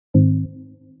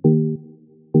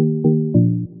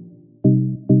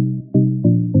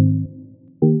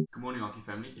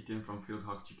Ethan from Field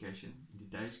Hockey Education. In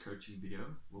today's coaching video,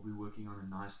 we'll be working on a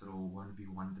nice little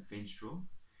 1v1 defense drill.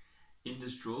 In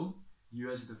this drill,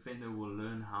 you as a defender will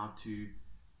learn how to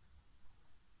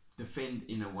defend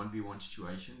in a 1v1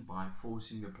 situation by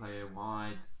forcing the player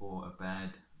wide for a bad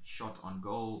shot on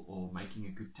goal or making a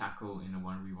good tackle in a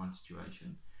 1v1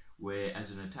 situation. Where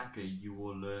as an attacker, you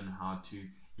will learn how to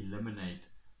eliminate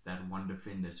that one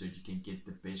defender so you can get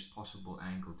the best possible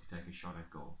angle to take a shot at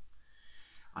goal.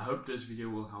 I hope this video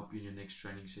will help you in your next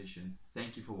training session.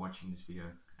 Thank you for watching this video,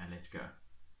 and let's go.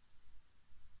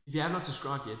 If you have not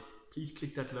subscribed yet, please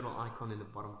click that little icon in the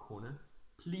bottom corner.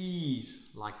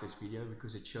 Please like this video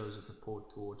because it shows the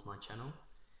support towards my channel.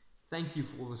 Thank you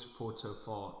for all the support so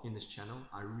far in this channel.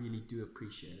 I really do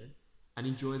appreciate it. And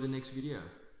enjoy the next video.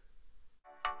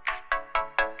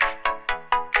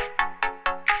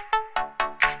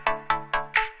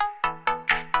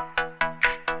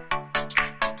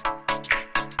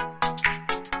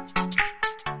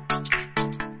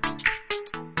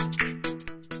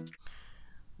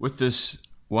 With this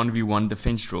 1v1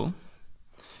 defense drill,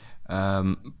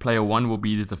 player 1 will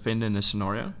be the defender in this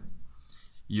scenario.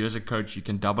 You as a coach, you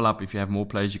can double up. If you have more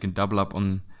players, you can double up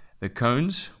on the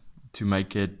cones to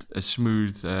make it a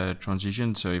smooth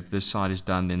transition. So if this side is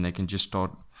done, then they can just start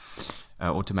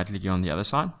automatically on the other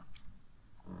side.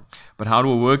 But how it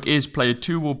will work is player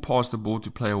 2 will pass the ball to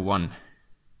player 1.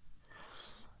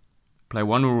 Player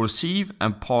 1 will receive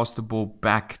and pass the ball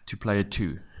back to player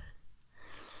 2.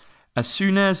 As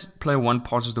soon as player 1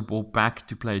 passes the ball back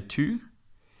to player 2,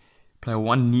 player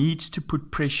 1 needs to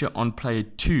put pressure on player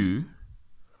 2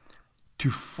 to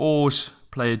force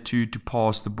player 2 to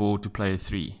pass the ball to player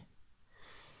 3.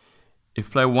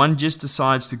 If player 1 just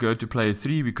decides to go to player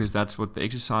 3 because that's what the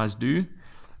exercise do,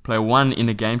 player 1 in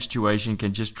a game situation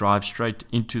can just drive straight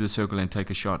into the circle and take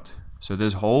a shot. So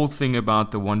this whole thing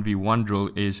about the 1v1 drill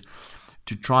is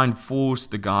to try and force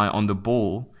the guy on the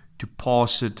ball to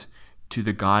pass it to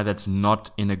the guy that's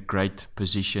not in a great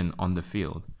position on the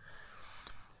field.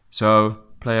 So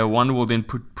player 1 will then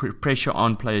put pressure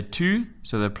on player 2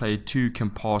 so that player 2 can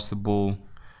pass the ball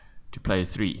to player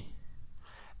 3.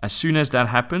 As soon as that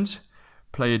happens,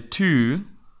 player 1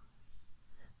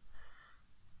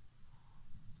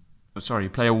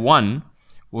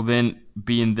 will then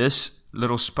be in this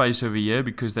little space over here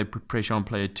because they put pressure on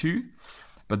player 2,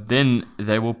 but then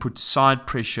they will put side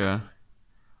pressure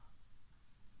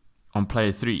on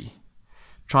player 3,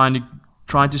 trying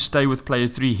to stay with player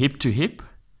 3 hip to hip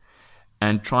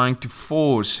and trying to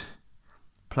force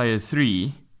player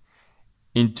 3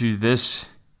 into this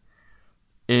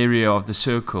area of the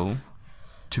circle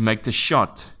to make the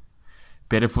shot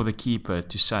better for the keeper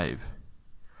to save.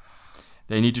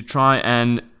 They need to try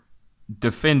and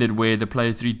defend it where the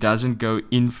player 3 doesn't go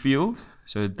infield,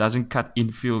 so it doesn't cut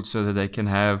infield so that they can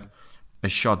have a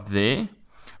shot there,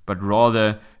 but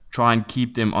rather try and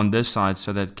keep them on this side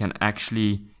so that can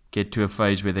actually get to a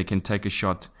phase where they can take a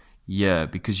shot here.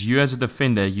 Because you as a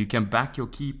defender, you can back your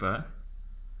keeper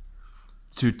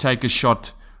to take a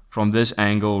shot from this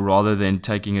angle rather than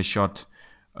taking a shot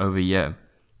over here.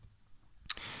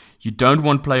 You don't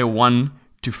want player 1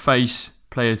 to face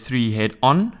player 3 head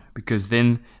on because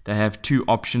then they have two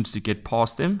options to get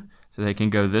past them. So they can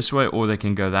go this way or they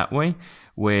can go that way.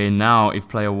 Where now if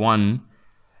player 1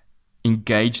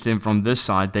 engage them from this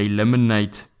side, they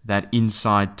eliminate that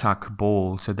inside tuck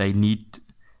ball, so they need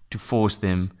to force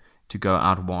them to go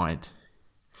out wide.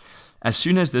 As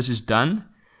soon as this is done,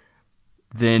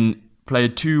 then player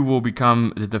 2 will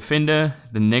become the defender,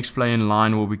 the next player in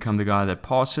line will become the guy that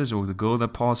passes or the girl that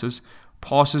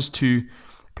passes to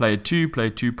player 2,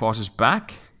 player 2 passes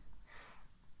back,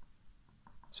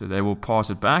 so they will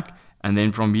pass it back, and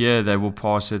then from here they will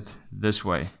pass it this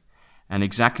way. And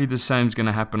exactly the same is going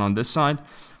to happen on this side.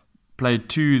 Player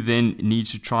 2 then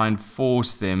needs to try and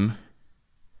force them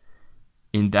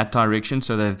in that direction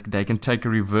so that they can take a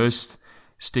reverse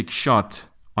stick shot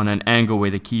on an angle where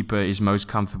the keeper is most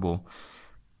comfortable.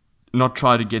 Not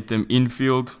try to get them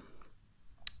infield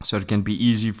so it can be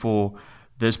easy for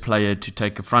this player to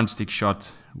take a front stick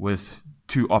shot with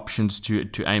two options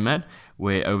to aim at.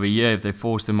 Where over here, if they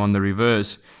force them on the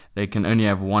reverse, they can only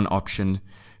have one option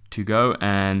to go,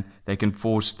 and they can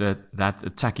force that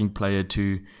attacking player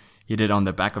to hit it on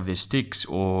the back of their sticks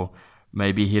or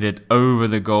maybe hit it over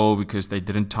the goal because they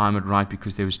didn't time it right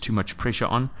because there was too much pressure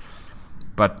on.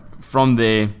 But from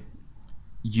there,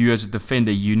 you as a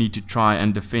defender, you need to try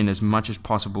and defend as much as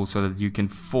possible so that you can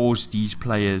force these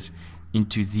players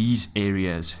into these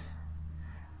areas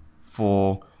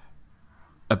for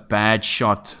a bad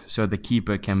shot so the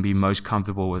keeper can be most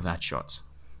comfortable with that shot.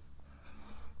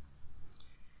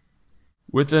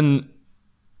 With an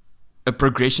a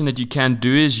progression that you can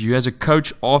do is, you as a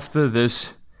coach, after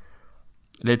this,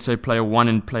 let's say player 1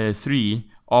 and player 3,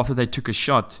 after they took a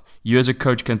shot, you as a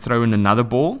coach can throw in another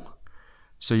ball.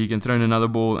 So you can throw in another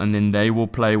ball and then they will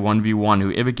play 1v1,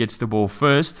 whoever gets the ball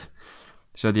first.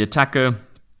 So the attacker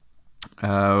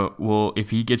will,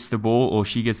 if he gets the ball or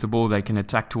she gets the ball, they can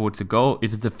attack towards the goal. If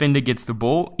the defender gets the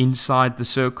ball inside the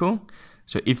circle,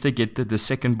 so if they get the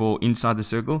second ball inside the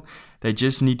circle, they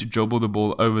just need to dribble the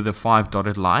ball over the 5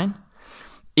 dotted line.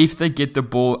 If they get the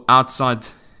ball outside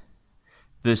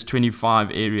this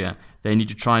 25 area, they need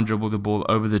to try and dribble the ball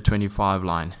over the 25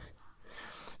 line.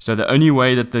 So the only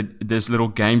way that this little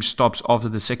game stops after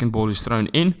the second ball is thrown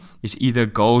in is either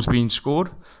goals being scored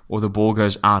or the ball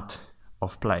goes out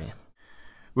of play.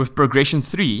 With progression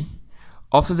 3,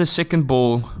 after the second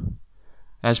ball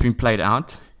has been played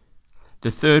out,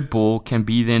 the third ball can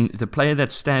be then, the player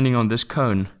that's standing on this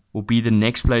cone will be the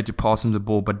next player to pass him the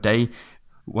ball, but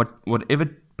whatever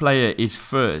player is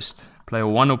first, player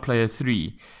 1 or player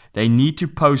 3, they need to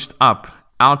post up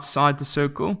outside the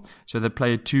circle so that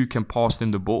player 2 can pass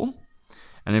them the ball,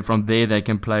 and then from there they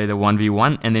can play the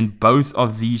 1v1, and then both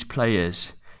of these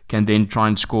players can then try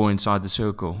and score inside the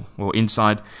circle, or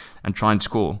inside and try and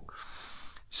score.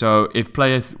 So if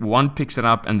player 1 picks it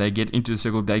up and they get into the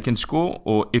circle, they can score,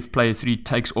 or if player 3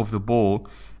 takes off the ball,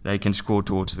 they can score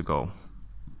towards the goal.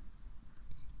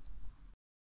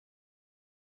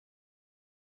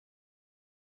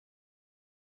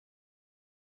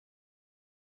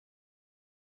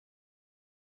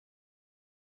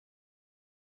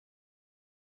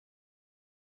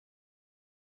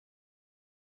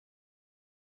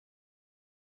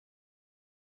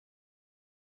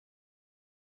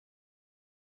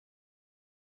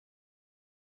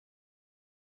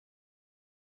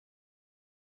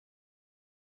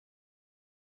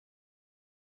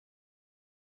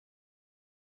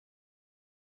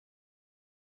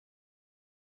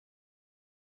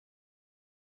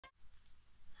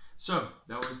 So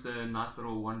that was the nice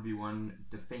little 1v1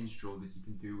 defense drill that you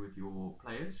can do with your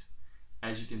players.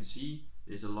 As you can see,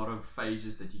 there's a lot of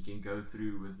phases that you can go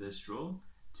through with this drill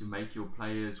to make your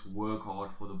players work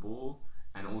hard for the ball,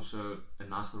 and also a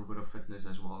nice little bit of fitness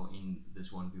as well in this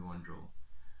 1v1 drill.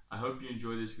 I hope you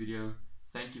enjoyed this video.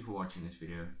 Thank you for watching this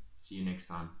video. See you next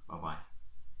time. Bye bye.